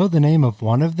 I know the name of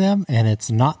one of them, and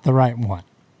it's not the right one,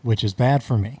 which is bad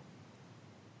for me.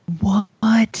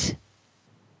 What?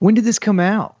 When did this come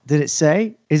out? Did it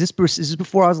say? Is this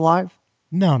before I was alive?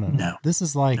 No. This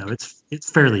is like... No,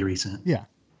 it's fairly recent. Yeah.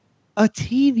 A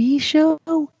TV show?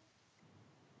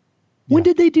 When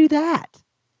did they do that?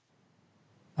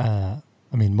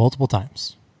 I mean, multiple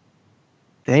times.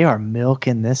 They are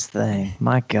milking this thing.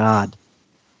 My God.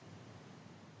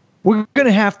 We're going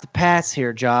to have to pass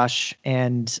here, Josh,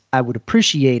 and I would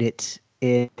appreciate it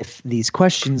if these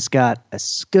questions got a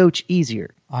scotch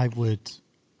easier. I would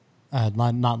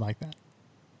not like that.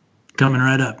 Coming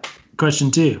right up. Question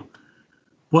 2.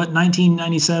 What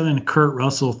 1997 Kurt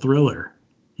Russell thriller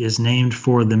is named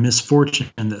for the misfortune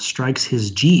that strikes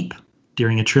his Jeep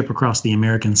during a trip across the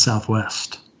American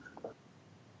Southwest?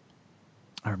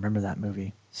 I remember that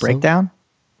movie. Breakdown?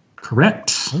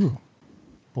 Correct. Ooh.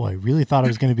 Boy, really thought it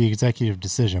was going to be executive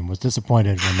decision. Was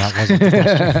disappointed when that wasn't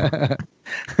the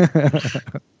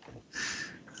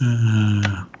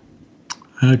question.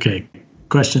 Okay.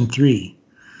 Question 3.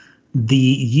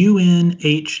 The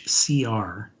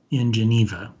UNHCR in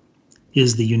Geneva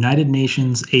is the United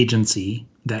Nations agency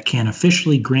that can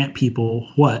officially grant people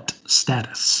what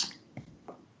status?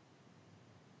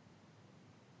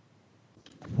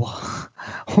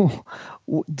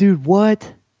 Dude,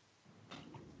 what?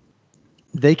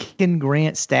 They can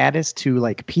grant status to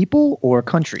like people or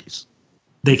countries?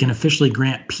 They can officially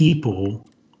grant people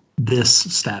this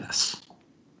status.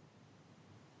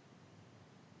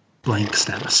 Blank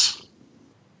status.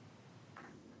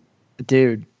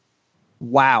 Dude.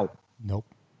 Wow. Nope.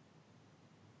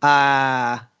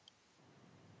 Not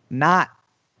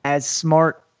as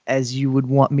smart as you would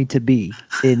want me to be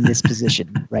in this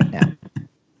position right now.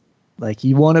 Like,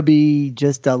 you want to be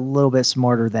just a little bit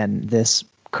smarter than this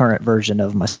current version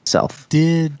of myself.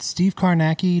 Did Steve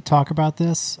Karnacki talk about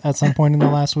this at some point in the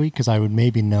last week? Because I would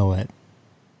maybe know it.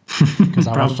 Because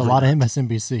I watched a lot of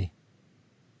MSNBC.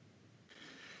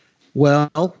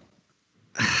 Well,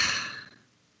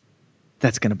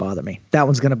 that's going to bother me. That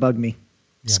one's going to bug me.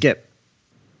 Yeah. Skip.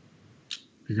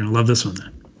 You're going to love this one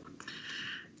then.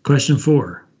 Question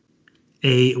 4.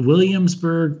 A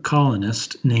Williamsburg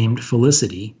colonist named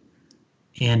Felicity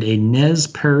and a Nez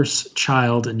Perce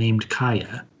child named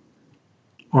Kaya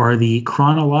are the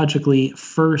chronologically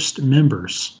first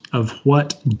members of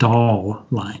what doll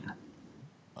line?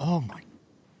 Oh my.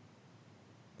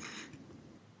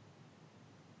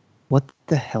 What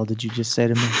the hell did you just say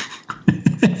to me?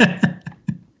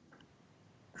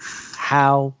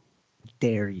 How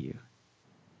dare you?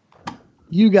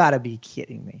 You gotta be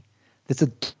kidding me. It's a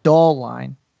doll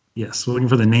line. Yes, we're looking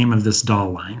for the name of this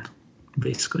doll line,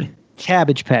 basically.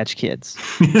 Cabbage Patch Kids.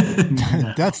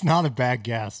 No. That's not a bad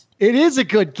guess. It is a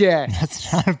good guess.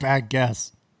 That's not a bad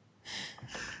guess.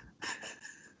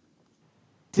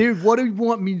 Dude, what do you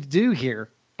want me to do here?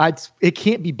 It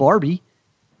can't be Barbie.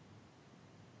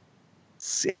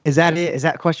 Is that it? Is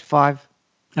that question 5?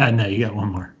 No, you got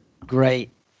one more. Great.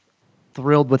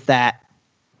 Thrilled with that.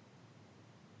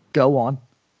 Go on.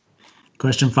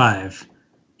 Question 5.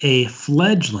 A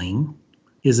fledgling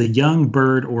is a young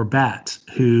bird or bat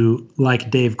who, like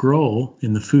Dave Grohl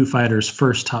in the Foo Fighters'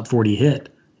 first top 40 hit,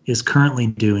 is currently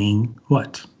doing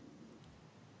what?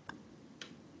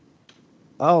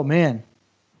 Oh, man.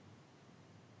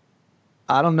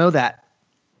 I don't know that.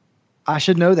 I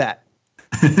should know that.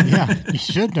 Yeah, you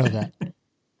should know that.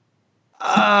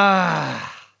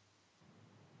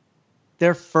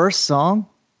 Their first song?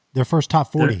 Their first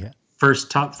top 40 hit.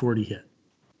 First top 40 hit.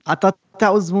 I thought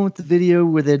that was the one with the video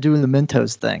where they're doing the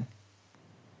Mentos thing.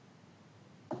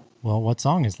 Well, what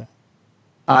song is that?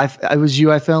 It was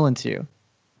You I Fell Into.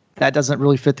 That doesn't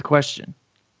really fit the question.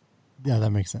 Yeah, that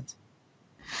makes sense.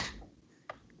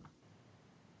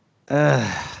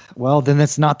 Well, then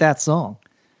it's not that song.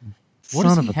 What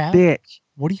Son does of he a have? bitch.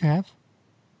 What do you have?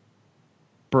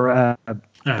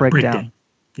 Breakdown.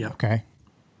 Yeah. Okay.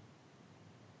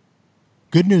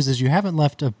 Good news is you haven't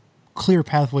left a clear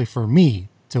pathway for me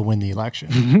to win the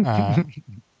election.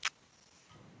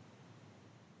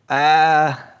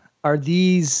 Are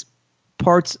these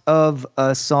parts of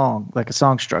a song, like a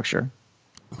song structure?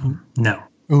 No.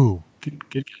 Ooh. Good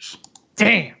guess.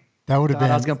 Damn. That would have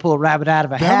been. I was going to pull a rabbit out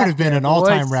of a hat. That would have been an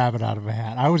all-time boys. rabbit out of a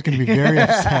hat. I was going to be very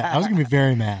upset. I was going to be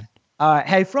very mad. All right.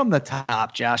 Hey, from the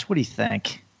top, Josh, what do you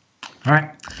think? All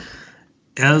right.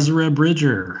 Ezra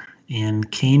Bridger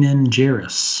and Kanan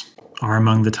Jarrus are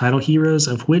among the title heroes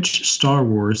of which Star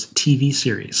Wars TV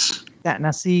series? That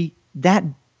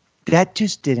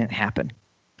just didn't happen.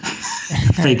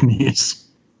 Fake news.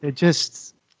 It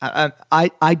just,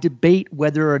 I debate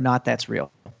whether or not that's real.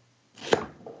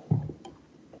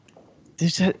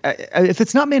 If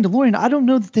it's not Mandalorian, I don't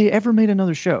know that they ever made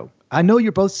another show. I know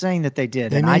you're both saying that they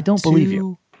did, and I don't believe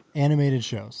you. Animated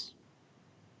shows.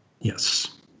 Yes.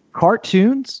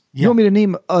 Cartoons? Yeah. You want me to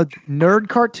name a nerd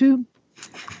cartoon?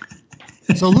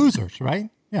 So Losers, right?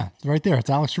 Yeah, it's right there. It's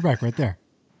Alex Trebek right there.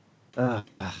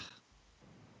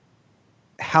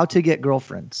 How to Get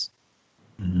Girlfriends.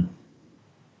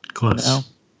 Close. No?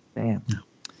 Damn. No.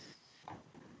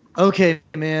 Okay,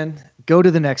 man. Go to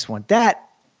the next one. That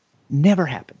never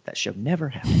happened. That show never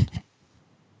happened.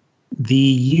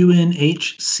 The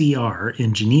UNHCR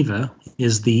in Geneva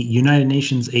is the United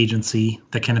Nations agency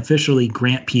that can officially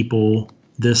grant people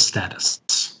this status.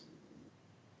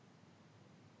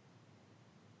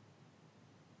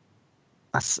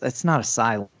 It's not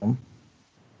asylum.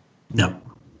 No.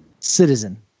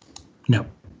 Citizen. No.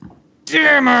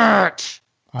 Damn it!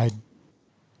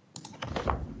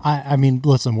 I mean,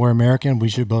 listen, we're American. We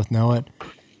should both know it.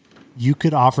 You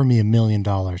could offer me $1 million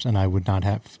and I would not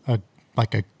have a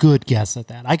good guess at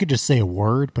that. I could just say a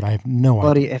word, but I have no idea.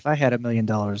 Buddy, if I had $1 million,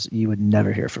 you would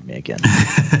never hear from me again.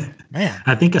 Man.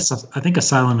 I think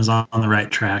asylum is on the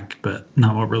right track, but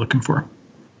not what we're looking for.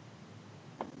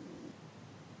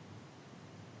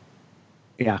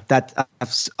 Yeah,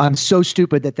 I'm so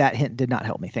stupid that hint did not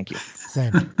help me. Thank you.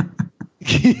 Same.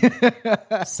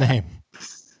 Same.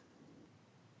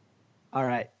 All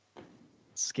right.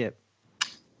 Skip.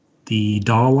 The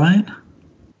doll line?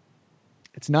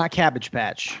 It's not Cabbage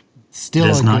Patch. Still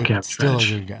It is a not good, Cabbage still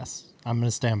Patch. a good guess. I'm going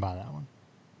to stand by that one.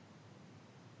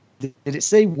 Did it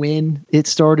say when it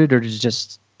started, or did it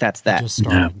just that's that? It just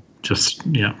started. No. Just,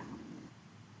 yeah.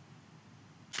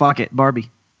 Fuck it,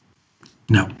 Barbie.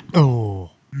 No. Oh.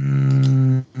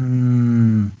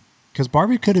 Because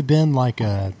Barbie could have been like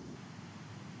a...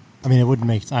 I mean, it wouldn't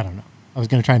make... I don't know. I was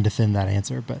going to try and defend that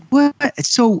answer, but... What?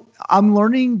 So I'm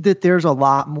learning that there's a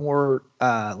lot more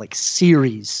like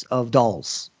series of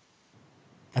dolls.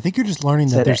 I think you're just learning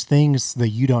that there's things that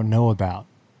you don't know about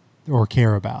or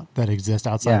care about that exist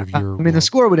outside of your... I mean, the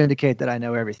score would indicate that I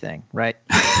know everything, right?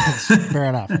 Fair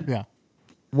enough, yeah.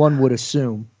 One would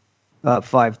assume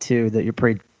 5'2" that you're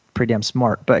pretty damn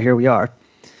smart, but here we are.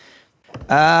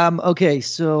 Okay,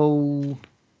 so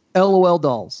LOL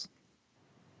dolls.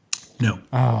 No.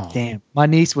 Oh, Damn, my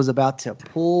niece was about to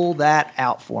pull that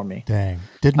out for me. dang.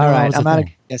 Didn't know All that right, was I'm a out of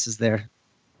thing. guesses there.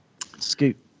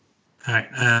 Scoot. All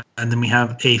right. And then we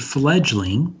have a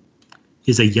fledgling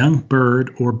is a young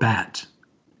bird or bat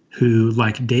who,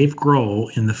 like Dave Grohl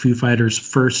in the Foo Fighters'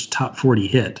 first top 40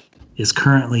 hit, is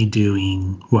currently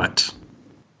doing what?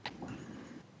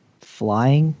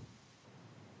 Flying.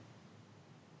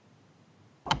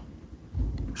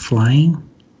 Flying?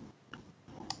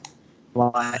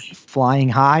 Flying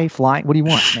high. Flying. What do you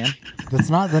want, man? That's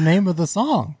not the name of the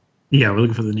song. Yeah, we're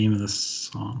looking for the name of this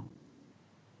song.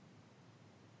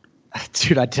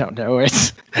 Dude, I don't know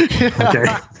it. Okay.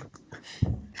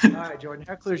 All right, Jordan,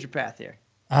 how clear's your path here?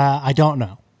 I don't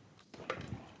know.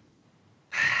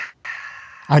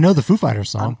 I know the Foo Fighters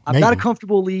song. I've got a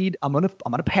comfortable lead. I'm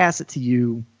gonna pass it to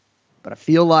you, but I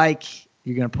feel like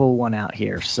you're gonna pull one out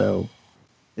here. So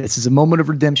this is a moment of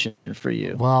redemption for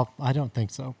you. Well, I don't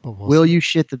think so, but Will you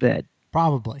shit the bed?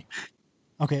 Probably.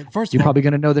 Okay, first You're of all, probably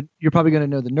gonna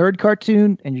know the nerd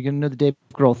cartoon, and you're gonna know the Dave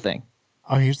Grohl thing.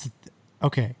 oh,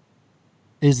 okay.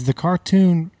 Is the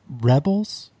cartoon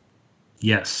Rebels?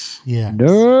 Yes. Yeah.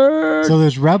 Nerd. So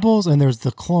there's Rebels and there's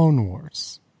the Clone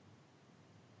Wars.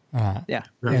 Yeah.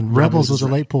 And Rebels was a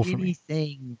late pull for me.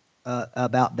 Anything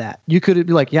about that? You could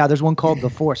be like, yeah, there's one called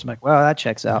The Force. I'm like, well, that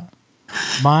checks out.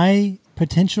 My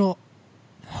potential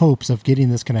hopes of getting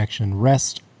this connection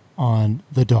rest on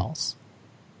the dolls.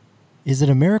 Is it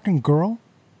American Girl?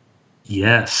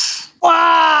 Yes.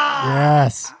 Wow.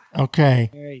 Yes.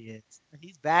 Okay. There he is.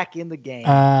 He's back in the game.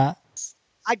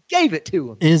 I gave it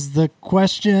to him. Is the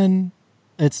question,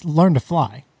 it's Learn to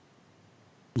Fly.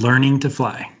 Learning to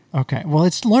Fly. Okay. Well,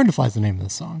 it's Learn to Fly is the name of the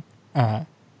song.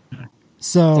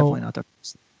 So Definitely not the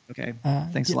first. Okay.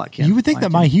 Thanks a lot, Ken. You would think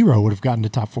that My Hero would have gotten to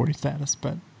top 40 status,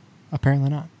 but apparently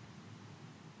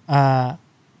not.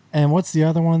 And what's the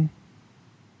other one?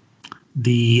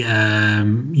 The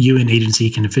UN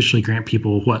agency can officially grant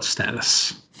people what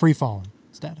status? Free Fallen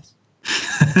status.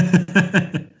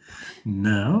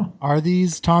 No. Are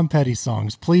these Tom Petty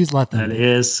songs? Please let them That be.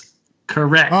 is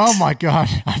correct. Oh my God.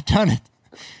 I've done it.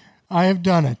 I have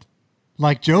done it.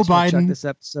 Like Joe Chuck Biden. this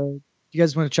episode. You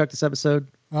guys want to chuck this episode?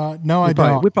 No, I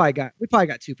don't. We probably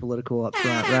got too political up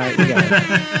front, right? We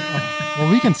got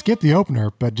Well, we can skip the opener,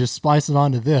 but just splice it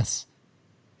onto this.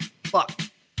 fuck.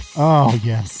 Oh,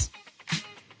 yes.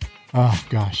 Oh,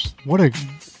 gosh. What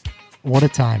a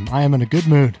time. I am in a good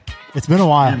mood. It's been a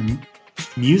while. And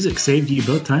music saved you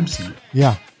both times tonight.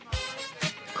 Yeah.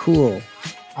 Cool.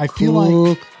 I feel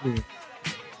like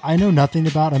I know nothing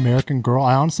about American Girl.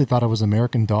 I honestly thought it was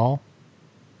American Doll.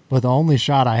 But the only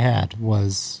shot I had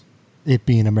was it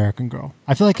being American Girl.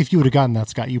 I feel like if you would have gotten that,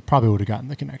 Scott, you probably would have gotten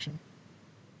the connection.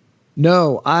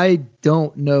 No, I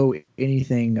don't know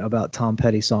anything about Tom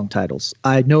Petty song titles.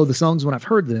 I know the songs when I've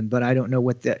heard them, but I don't know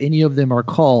what any of them are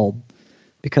called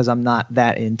because I'm not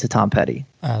that into Tom Petty.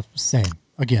 Same.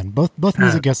 Again, both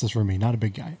music guesses for me. Not a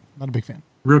big guy. Not a big fan.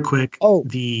 Real quick. Oh.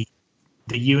 The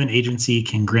UN agency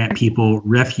can grant people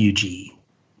refugee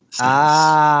status.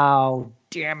 Oh,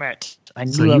 damn it. I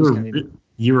knew So I was going to be...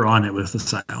 you were on it with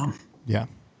asylum. Yeah.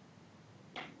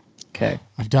 Okay.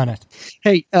 I've done it.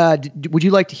 Hey, would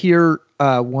you like to hear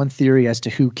one theory as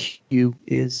to who Q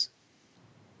is?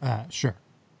 Sure.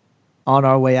 On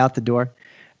our way out the door,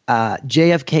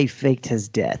 JFK faked his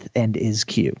death and is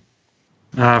Q.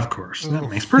 Of course. That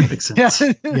makes perfect sense.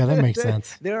 Yeah, that makes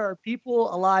sense. There are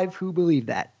people alive who believe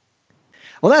that.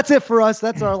 Well, that's it for us.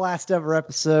 That's our last ever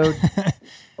episode.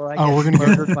 Or We're gonna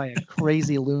murdered by a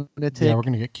crazy lunatic. Yeah, we're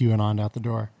going to get QAnon out the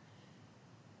door.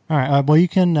 All right. Well, you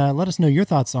can let us know your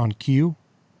thoughts on Q.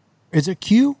 Is it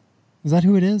Q? Is that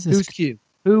who it is? Who's Q?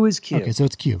 Who is Q? Okay, so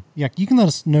it's Q. Yeah, you can let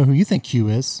us know who you think Q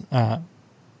is at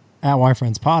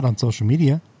YFriendsPod on social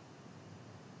media.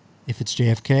 If it's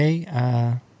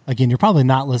JFK, again, you're probably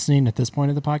not listening at this point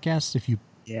of the podcast. If you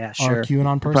are a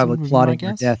QAnon person, probably would be plotting my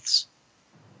their guess. deaths.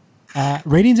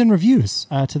 Ratings and reviews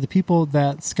to the people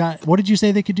that Scott. What did you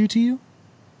say they could do to you?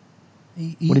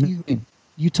 What do you mean?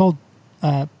 You told.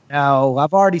 No,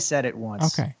 I've already said it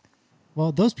once. Okay.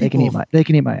 Well, those people. They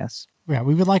can eat my ass. Yeah,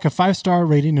 we would like a 5-star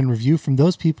rating and review from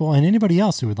those people and anybody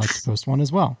else who would like to post one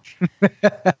as well.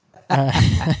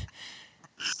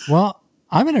 Well,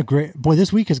 I'm in a great... Boy,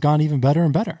 this week has gone even better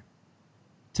and better.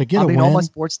 To get a win... all my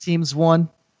sports teams won.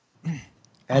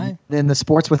 And then the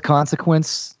sports with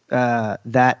consequence,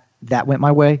 that went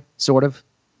my way, sort of.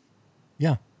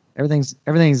 Yeah.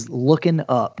 Everything's looking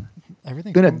up.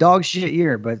 Everything's been a dog shit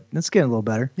year, but it's getting a little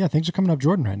better. Yeah, things are coming up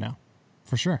Jordan right now.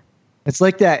 For sure. It's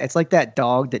like that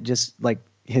dog that just like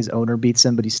his owner beats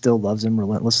him, but he still loves him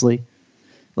relentlessly.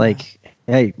 Like,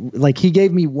 hey, like he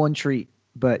gave me one treat,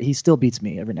 but he still beats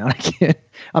me every now and again.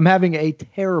 I'm having a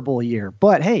terrible year,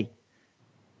 but hey,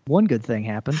 one good thing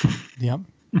happened. Yep.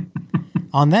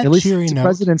 On that at least cheery the note,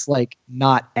 president's like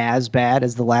not as bad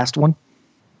as the last one.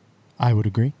 I would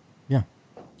agree. Yeah.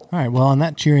 All right. Well, on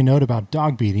that cheery note about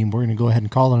dog beating, we're going to go ahead and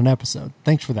call it an episode.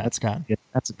 Thanks for that, Scott.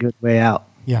 That's a good way out.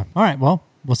 Yeah. All right. Well,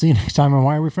 we'll see you next time on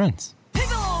Why Are We Friends?